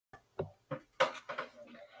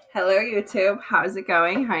Hello, YouTube. How's it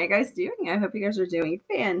going? How are you guys doing? I hope you guys are doing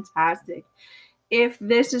fantastic. If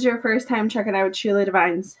this is your first time checking out Sheila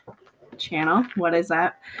Divine's channel, what is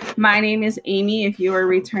that? My name is Amy. If you are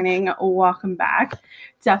returning, welcome back.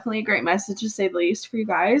 Definitely a great message to say the least for you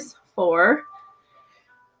guys for,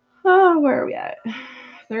 where are we at?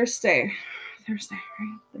 Thursday, right? Thursday,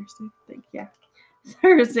 I think, yeah.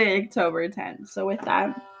 Thursday, October 10th. So with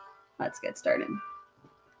that, let's get started.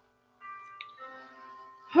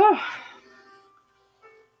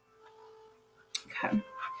 Okay.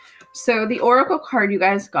 So the oracle card you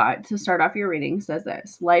guys got to start off your reading says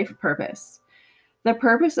this: life purpose. The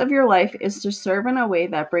purpose of your life is to serve in a way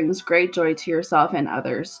that brings great joy to yourself and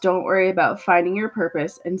others. Don't worry about finding your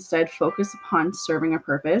purpose. Instead, focus upon serving a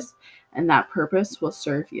purpose, and that purpose will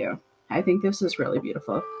serve you. I think this is really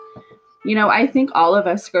beautiful. You know, I think all of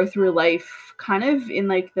us go through life kind of in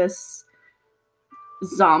like this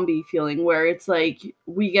zombie feeling where it's like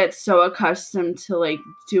we get so accustomed to like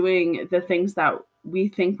doing the things that we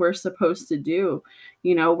think we're supposed to do.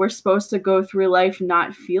 You know, we're supposed to go through life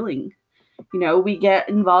not feeling. You know, we get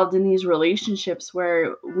involved in these relationships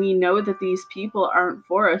where we know that these people aren't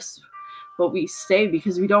for us, but we stay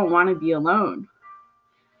because we don't want to be alone.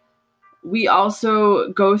 We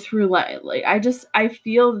also go through like I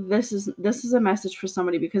feel this is a message for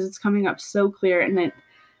somebody because it's coming up so clear, and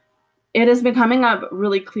it has been coming up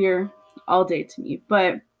really clear all day to me.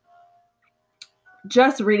 But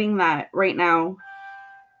just reading that right now,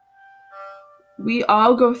 we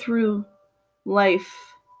all go through life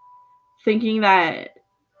thinking that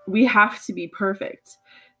we have to be perfect,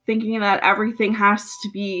 thinking that everything has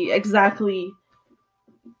to be exactly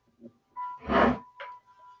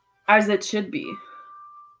as it should be.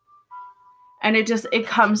 And it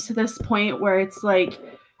comes to this point where it's like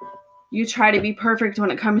you try to be perfect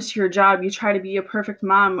when it comes to your job. You try to be a perfect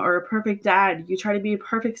mom or a perfect dad. You try to be a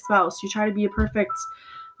perfect spouse. You try to be a perfect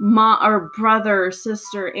mom or brother,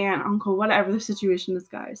 sister, aunt, uncle, whatever the situation is,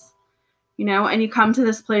 guys. You know, and you come to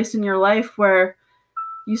this place in your life where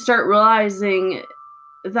you start realizing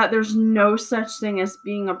that there's no such thing as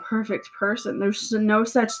being a perfect person. There's no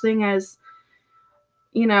such thing as,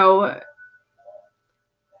 you know,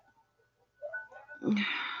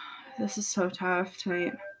 this is so tough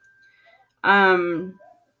tonight.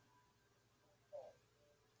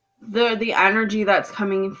 The energy that's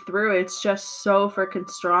coming through, it's just so freaking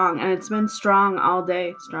strong, and it's been strong all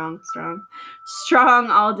day. Strong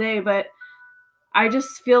all day. But I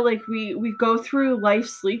just feel like we go through life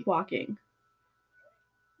sleepwalking.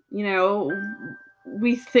 You know,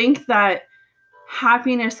 we think that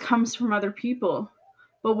happiness comes from other people,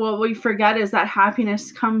 but what we forget is that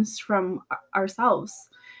happiness comes from ourselves,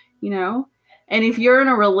 you know? And if you're in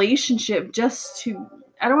a relationship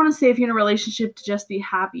I don't want to say if you're in a relationship to just be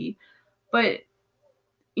happy, but,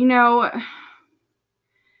 you know,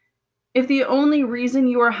 if the only reason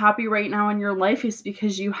you are happy right now in your life is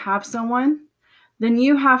because you have someone, then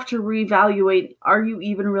you have to reevaluate, are you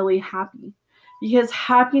even really happy? Because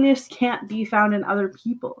happiness can't be found in other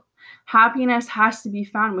people. Happiness has to be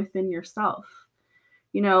found within yourself.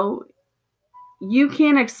 You know, you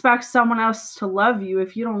can't expect someone else to love you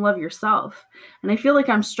if you don't love yourself. And I feel like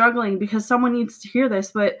I'm struggling because someone needs to hear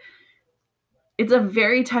this, but it's a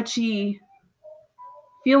very touchy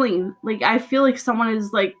feeling. Like, I feel like someone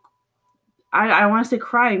is like, I want to say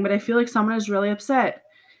crying, but I feel like someone is really upset.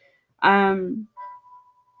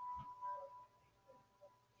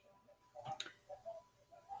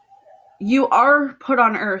 You are put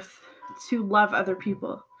on earth to love other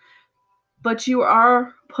people, but you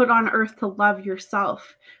are put on earth to love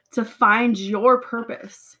yourself, to find your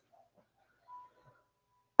purpose.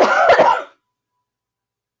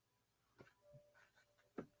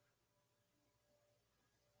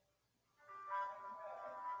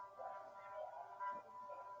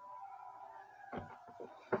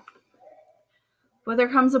 But there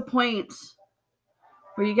comes a point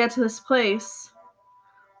where you get to this place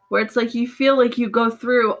where it's like you feel like you go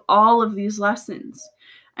through all of these lessons,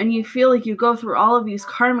 and you feel like you go through all of these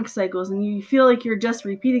karmic cycles, and you feel like you're just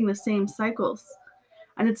repeating the same cycles.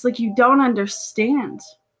 And it's like you don't understand.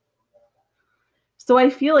 So I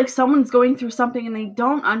feel like someone's going through something and they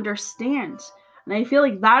don't understand. And I feel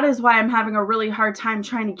like that is why I'm having a really hard time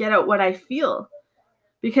trying to get out what I feel.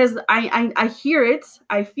 Because I hear it,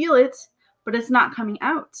 I feel it, but it's not coming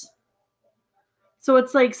out. So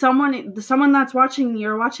it's like someone that's watching me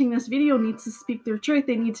or watching this video needs to speak their truth.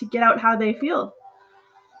 They need to get out how they feel.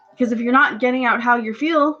 Because if you're not getting out how you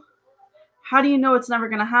feel, how do you know it's never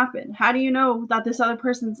going to happen? How do you know that this other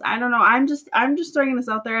person's, I don't know. I'm just throwing this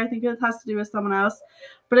out there. I think it has to do with someone else.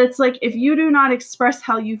 But it's like, if you do not express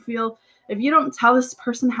how you feel, If you don't tell this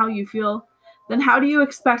person how you feel, then how do you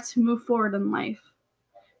expect to move forward in life?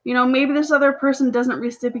 Maybe this other person doesn't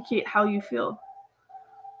reciprocate how you feel.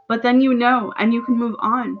 But then and you can move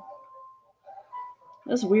on.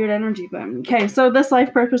 That's weird energy, but okay. So this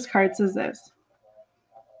life purpose card says this.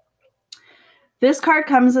 This card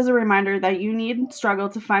comes as a reminder that you need struggle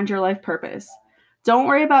to find your life purpose. Don't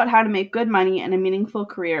worry about how to make good money and a meaningful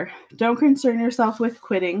career. Don't concern yourself with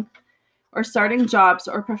quitting or starting jobs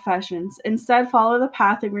or professions. Instead, follow the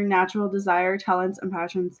path of your natural desire, talents, and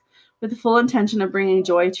passions with the full intention of bringing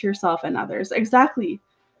joy to yourself and others. Exactly.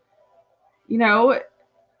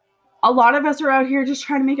 A lot of us are out here just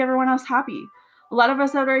trying to make everyone else happy. A lot of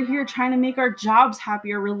us out here trying to make our jobs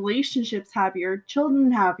happier, relationships happier,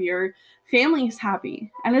 children happier, families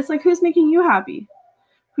happy. And it's like, who's making you happy?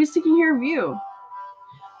 Who's taking care of you?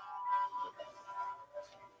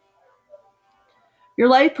 Your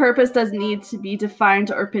life purpose doesn't need to be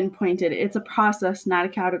defined or pinpointed. It's a process, not a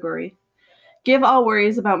category. Give all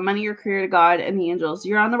worries about money or career to God and the angels.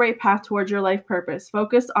 You're on the right path towards your life purpose.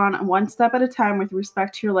 Focus on one step at a time with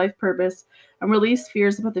respect to your life purpose and release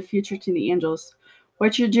fears about the future to the angels.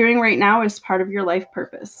 What you're doing right now is part of your life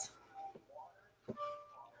purpose.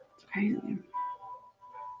 It's crazy.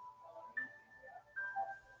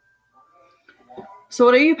 So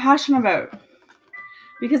what are you passionate about?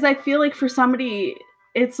 Because I feel like for somebody,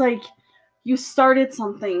 it's like you started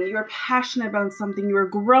something, you were passionate about something, you were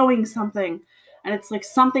growing something, and it's like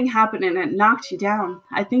something happened and it knocked you down.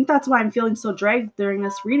 I think that's why I'm feeling so dragged during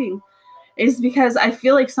this reading, is because I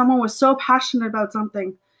feel like someone was so passionate about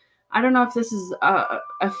something. I don't know if this is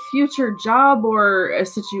a future job or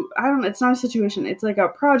it's not a situation. It's like a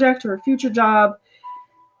project or a future job.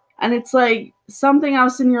 And it's like something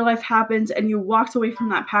else in your life happened and you walked away from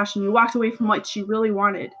that passion. You walked away from what you really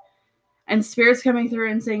wanted. And Spirit's coming through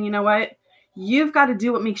and saying, you know what? You've got to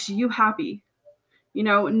do what makes you happy.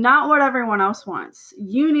 Not what everyone else wants.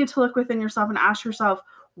 You need to look within yourself and ask yourself,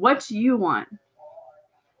 what do you want?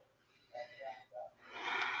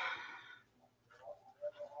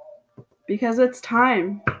 Because it's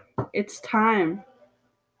time. It's time.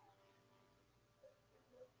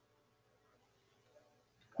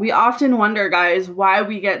 We often wonder, guys, why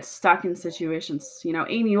we get stuck in situations.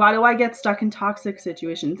 Amy, why do I get stuck in toxic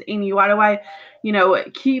situations? Amy, why do I,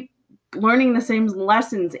 keep learning the same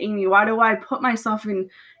lessons? Amy, why do I put myself in,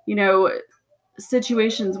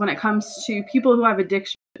 situations when it comes to people who have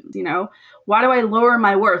addictions? Why do I lower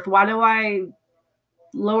my worth? Why do I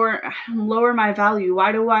lower my value?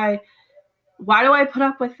 Why do I put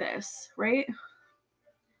up with this, right?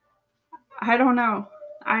 I don't know.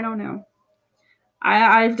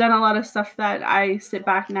 I've done a lot of stuff that I sit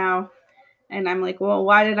back now and I'm like, well,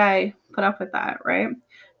 why did I put up with that, right?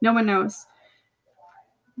 No one knows.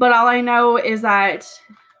 But all I know is that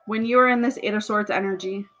when you are in this Eight of Swords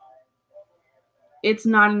energy, it's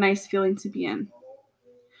not a nice feeling to be in.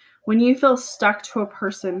 When you feel stuck to a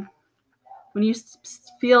person, when you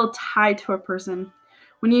feel tied to a person,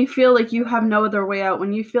 when you feel like you have no other way out,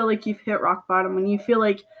 when you feel like you've hit rock bottom, when you feel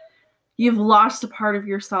like you've lost a part of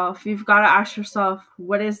yourself, you've got to ask yourself,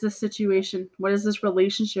 what is this situation? What is this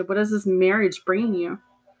relationship? What is this marriage bringing you?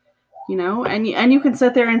 And you can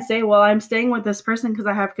sit there and say, well, I'm staying with this person because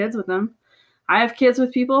I have kids with them. I have kids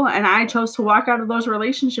with people, and I chose to walk out of those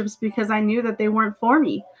relationships because I knew that they weren't for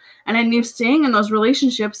me. And I knew staying in those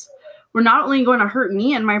relationships were not only going to hurt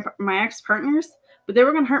me and my ex-partners, but they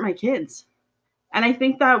were going to hurt my kids. And I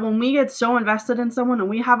think that when we get so invested in someone and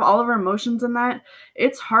we have all of our emotions in that,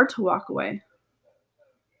 it's hard to walk away.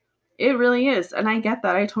 It really is. And I get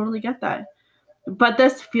that. I totally get that. But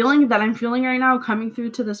this feeling that I'm feeling right now coming through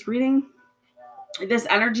to this reading, this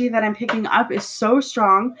energy that I'm picking up is so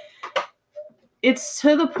strong. It's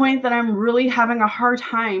to the point that I'm really having a hard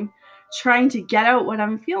time trying to get out what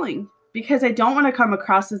I'm feeling, because I don't want to come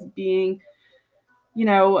across as being,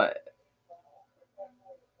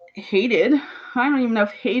 hated. I don't even know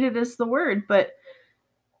if hated is the word, but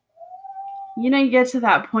you get to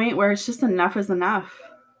that point where it's just enough is enough.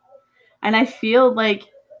 And I feel like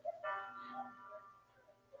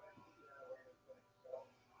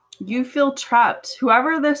you feel trapped.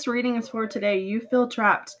 Whoever this reading is for today, you feel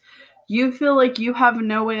trapped. You feel like you have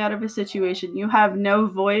no way out of a situation. You have no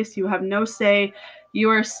voice. You have no say. You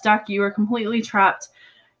are stuck. You are completely trapped.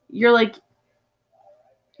 You're like,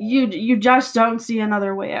 you just don't see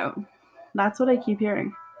another way out. That's what I keep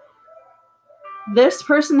hearing. This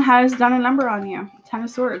person has done a number on you. 10 of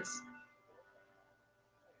Swords.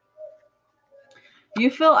 You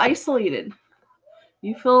feel isolated.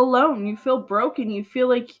 You feel alone. You feel broken. You feel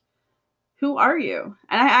like, who are you?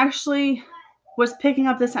 And I actually was picking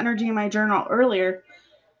up this energy in my journal earlier.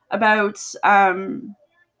 about,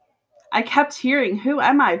 I kept hearing, who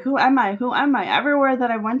am I? Who am I? Who am I? Everywhere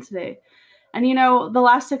that I went today. And, the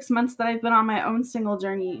last 6 months that I've been on my own single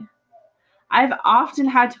journey, I've often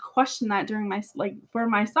had to question that for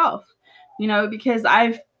myself, because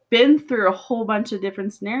I've been through a whole bunch of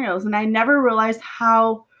different scenarios, and I never realized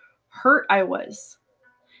how hurt I was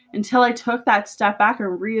until I took that step back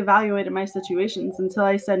and reevaluated my situations, until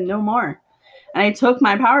I said no more. And I took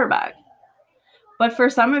my power back. But for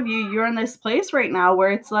some of you, you're in this place right now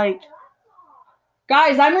where it's like,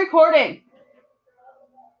 guys, I'm recording.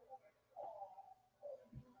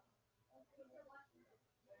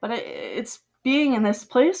 But it's being in this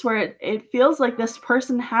place where it feels like this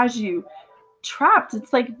person has you trapped.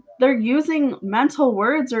 It's like they're using mental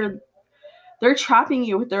words, or they're trapping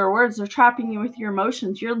you with their words. They're trapping you with your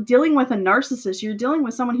emotions. You're dealing with a narcissist. You're dealing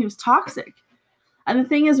with someone who's toxic. And the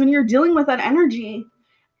thing is, when you're dealing with that energy,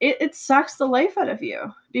 it sucks the life out of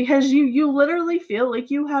you, because you literally feel like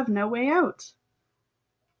you have no way out.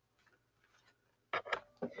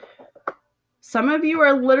 Some of you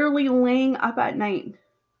are literally laying up at night,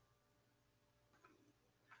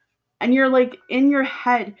 and you're like in your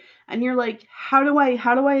head, and you're like, how do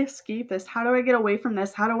I escape this? How do I get away from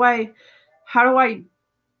this? How do I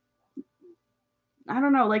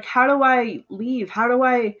don't know, like, how do I leave? How do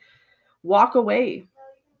I walk away?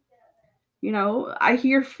 I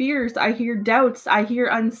hear fears, I hear doubts, I hear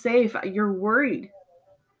unsafe, you're worried.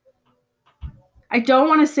 I don't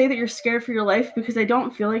want to say that you're scared for your life, because I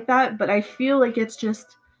don't feel like that, but I feel like it's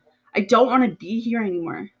just, I don't want to be here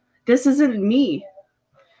anymore. This isn't me,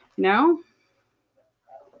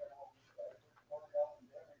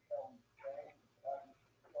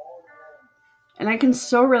 And I can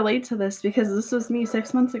so relate to this, because this was me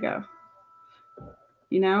 6 months ago.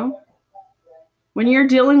 When you're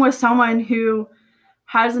dealing with someone who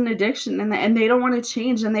has an addiction, and they don't want to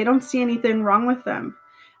change, and they don't see anything wrong with them,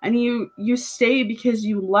 and you stay because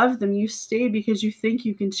you love them, you stay because you think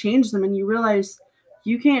you can change them, and you realize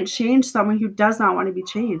you can't change someone who does not want to be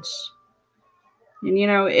changed. And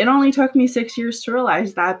it only took me 6 years to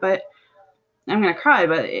realize that, but I'm gonna cry.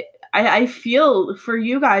 But I feel for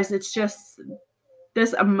you guys, it's just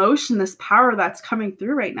this emotion, this power that's coming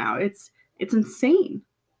through right now. It's insane.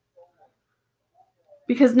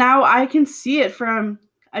 Because now I can see it from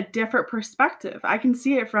a different perspective. I can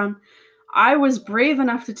see it from, I was brave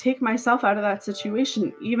enough to take myself out of that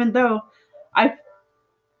situation, even though I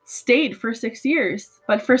stayed for 6 years.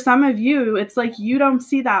 But for some of you, it's like you don't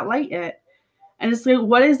see that light yet. And it's like,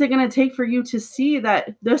 what is it going to take for you to see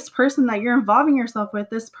that this person that you're involving yourself with,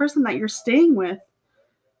 this person that you're staying with,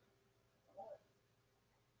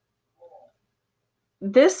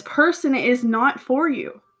 this person is not for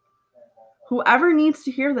you. Whoever needs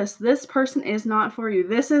to hear this person is not for you.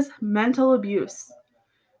 This is mental abuse.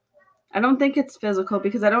 I don't think it's physical,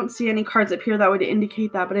 because I don't see any cards up here that would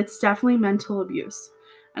indicate that, but it's definitely mental abuse.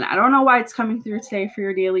 And I don't know why it's coming through today for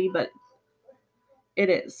your daily, but it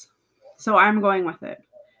is. So I'm going with it,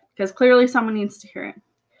 because clearly someone needs to hear it.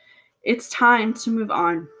 It's time to move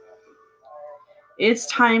on. It's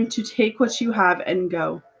time to take what you have and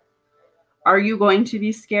go. Are you going to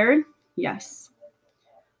be scared? Yes.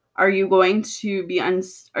 Are you going to be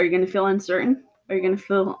are you going to feel uncertain? Are you going to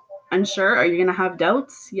feel unsure? Are you going to have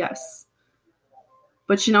doubts? Yes.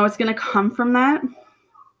 But what's going to come from that?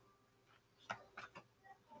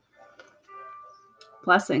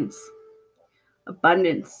 Blessings.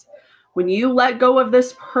 Abundance. When you let go of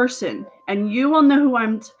this person, and you will know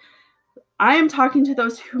who I am talking to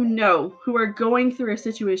those who know, who are going through a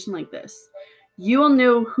situation like this. You will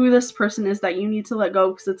know who this person is that you need to let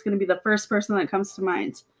go, because it's going to be the first person that comes to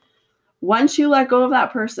mind. Once you let go of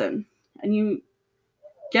that person, and you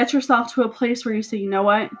get yourself to a place where you say, you know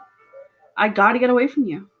what? I got to get away from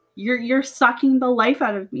you. You're sucking the life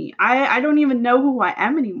out of me. I don't even know who I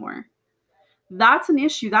am anymore. That's an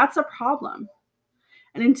issue. That's a problem.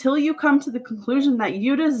 And until you come to the conclusion that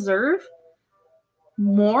you deserve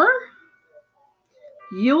more,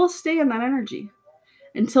 you will stay in that energy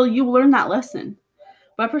until you learn that lesson.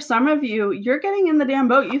 But for some of you, you're getting in the damn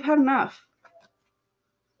boat. You've had enough.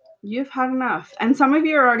 You've had enough. And some of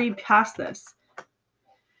you are already past this.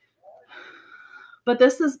 But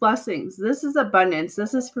this is blessings. This is abundance.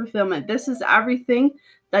 This is fulfillment. This is everything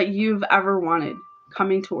that you've ever wanted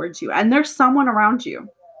coming towards you. And there's someone around you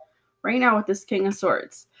right now with this King of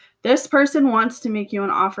Swords. This person wants to make you an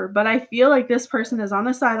offer, but I feel like this person is on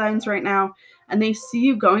the sidelines right now, and they see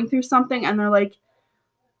you going through something, and they're like,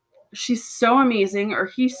 she's so amazing, or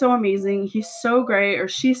he's so amazing, he's so great, or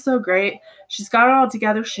she's so great, she's got it all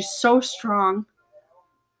together, she's so strong.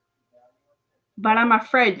 But I'm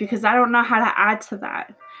afraid, because I don't know how to add to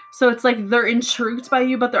that. So it's like they're intrigued by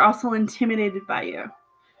you, but they're also intimidated by you.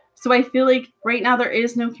 So I feel like right now there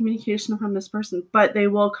is no communication from this person, but they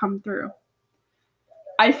will come through.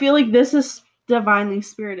 I feel like this is divinely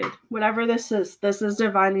spirited. Whatever this is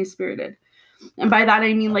divinely spirited. And by that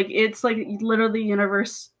I mean like it's like literally the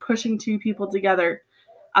universe pushing two people together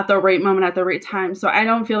at the right moment, at the right time. So I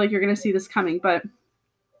don't feel like you're going to see this coming, but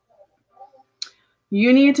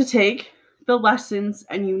you need to take the lessons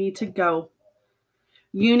and you need to go.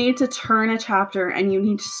 You need to turn a chapter and you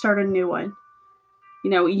need to start a new one.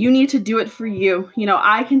 You need to do it for you.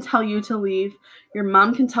 I can tell you to leave. Your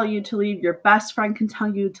mom can tell you to leave. Your best friend can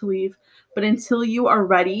tell you to leave. But until you are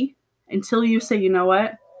ready, until you say, you know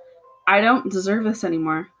what? I don't deserve this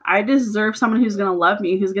anymore. I deserve someone who's going to love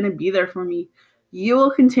me, who's going to be there for me. You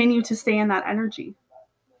will continue to stay in that energy.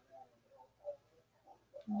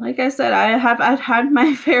 Like I said, I've had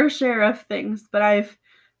my fair share of things, but I've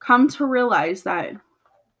come to realize that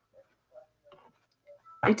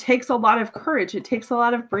it takes a lot of courage. It takes a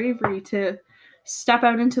lot of bravery to step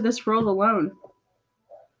out into this world alone,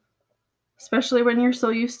 especially when you're so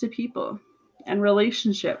used to people and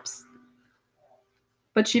relationships.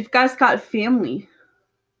 But you guys got family.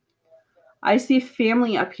 I see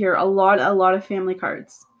family up here, a lot of family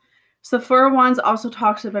cards. So Four of Wands also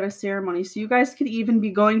talks about a ceremony. So you guys could even be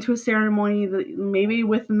going to a ceremony maybe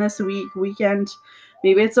within this weekend.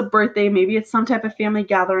 Maybe it's a birthday. Maybe it's some type of family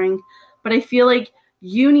gathering. But I feel like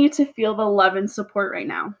you need to feel the love and support right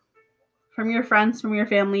now from your friends, from your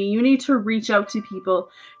family. You need to reach out to people.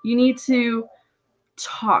 You need to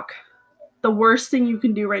talk. The worst thing you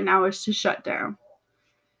can do right now is to shut down.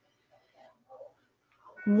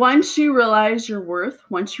 Once you realize your worth,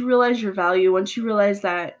 once you realize your value, once you realize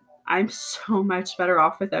that I'm so much better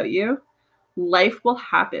off without you, life will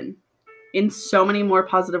happen in so many more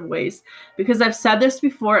positive ways. Because I've said this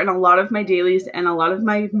before in a lot of my dailies and a lot of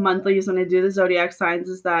my monthlies when I do the zodiac signs,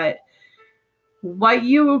 is that what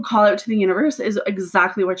you call out to the universe is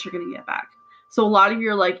exactly what you're going to get back. So a lot of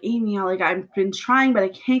you are like, Amy, I've been trying, but I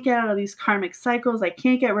can't get out of these karmic cycles. I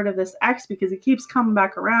can't get rid of this ex because he keeps coming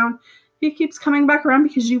back around. He keeps coming back around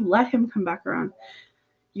because you let him come back around.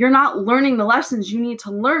 You're not learning the lessons you need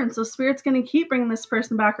to learn. So Spirit's going to keep bringing this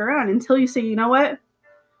person back around until you say, you know what?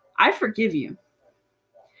 I forgive you.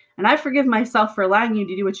 And I forgive myself for allowing you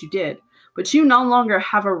to do what you did. But you no longer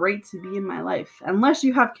have a right to be in my life. Unless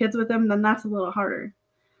you have kids with him, then that's a little harder.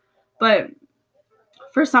 But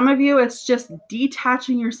for some of you, it's just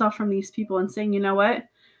detaching yourself from these people and saying, you know what?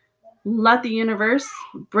 Let the universe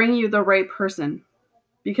bring you the right person.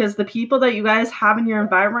 Because the people that you guys have in your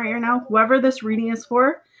environment right now, whoever this reading is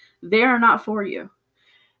for, they are not for you.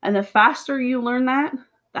 And the faster you learn that,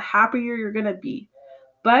 the happier you're going to be.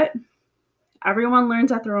 But everyone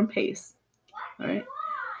learns at their own pace. All right?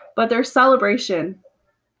 But there's celebration.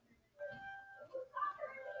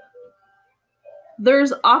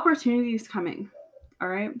 There's opportunities coming. All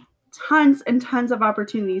right? Tons and tons of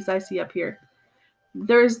opportunities I see up here.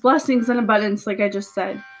 There's blessings and abundance, like I just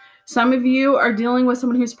said. Some of you are dealing with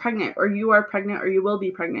someone who's pregnant, or you are pregnant, or you will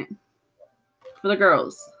be pregnant. For the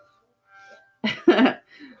girls.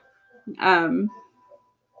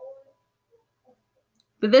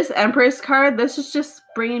 But this Empress card, this is just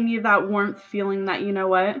bringing you that warmth feeling that, you know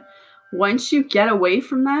what? Once you get away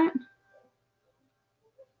from that,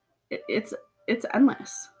 it's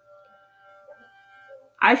endless.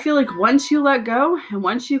 I feel like once you let go and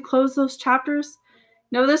once you close those chapters,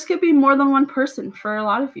 this could be more than one person for a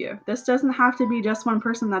lot of you. This doesn't have to be just one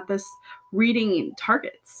person that this reading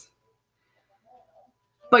targets.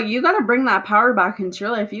 But you got to bring that power back into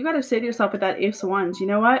your life. You got to say to yourself with that Ace of Wands, you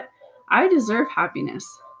know what? I deserve happiness.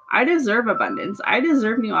 I deserve abundance. I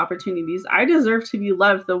deserve new opportunities. I deserve to be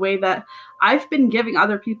loved the way that I've been giving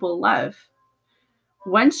other people love.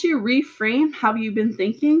 Once you reframe how you've been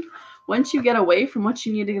thinking, once you get away from what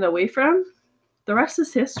you need to get away from, the rest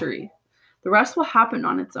is history. The rest will happen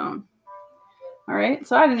on its own. All right.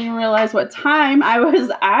 So I didn't even realize what time I was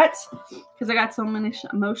at because I got so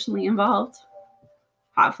emotionally involved.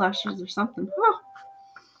 Hot flashes or something. Oh.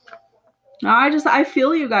 No, I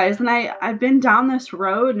feel you guys. And I've been down this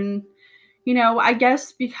road and, I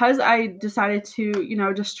guess because I decided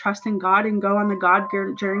to, just trust in God and go on the God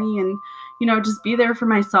journey and, just be there for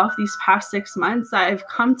myself these past 6 months, I've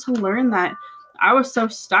come to learn that I was so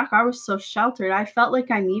stuck. I was so sheltered. I felt like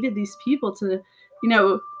I needed these people to,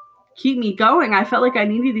 keep me going. I felt like I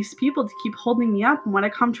needed these people to keep holding me up. And what I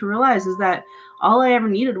come to realize is that all I ever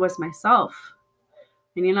needed was myself.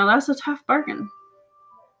 And, that's a tough bargain.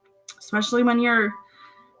 Especially when you're,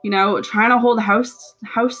 trying to hold a house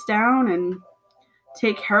down and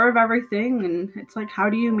take care of everything. And it's like, how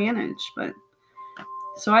do you manage? But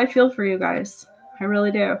So I feel for you guys. I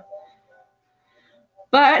really do.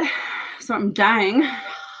 But, so I'm dying.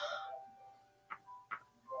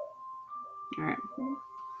 All right.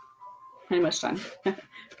 Pretty much done.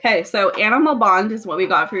 Okay, so animal bond is what we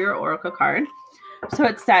got for your oracle card. So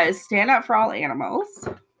it says, stand up for all animals.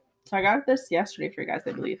 So I got this yesterday for you guys,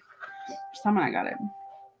 I believe. Someone I got it.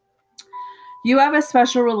 You have a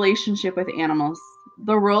special relationship with animals.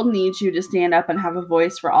 The world needs you to stand up and have a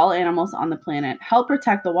voice for all animals on the planet. Help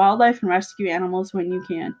protect the wildlife and rescue animals when you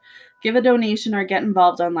can. Give a donation or get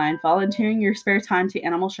involved online. Volunteering your spare time to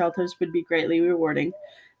animal shelters would be greatly rewarding.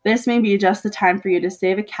 This may be just the time for you to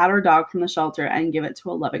save a cat or dog from the shelter and give it to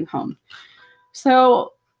a loving home.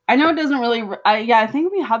 So I know it doesn't really, I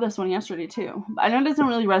think we had this one yesterday too. I know it doesn't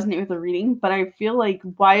really resonate with the reading, but I feel like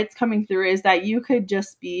why it's coming through is that you could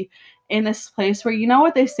just be in this place where, you know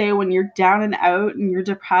what they say, when you're down and out and you're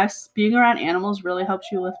depressed, being around animals really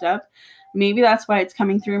helps you lift up. Maybe that's why it's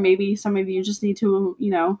coming through. Maybe some of you just need to,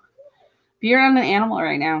 be around an animal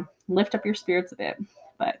right now, lift up your spirits a bit.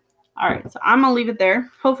 But all right, so I'm gonna leave it there.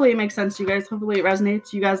 Hopefully it makes sense to you guys. Hopefully it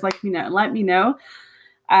resonates. You guys let me know.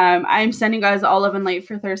 I'm sending you guys all love and light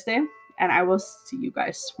for Thursday, and I will see you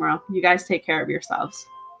guys tomorrow. You guys take care of yourselves.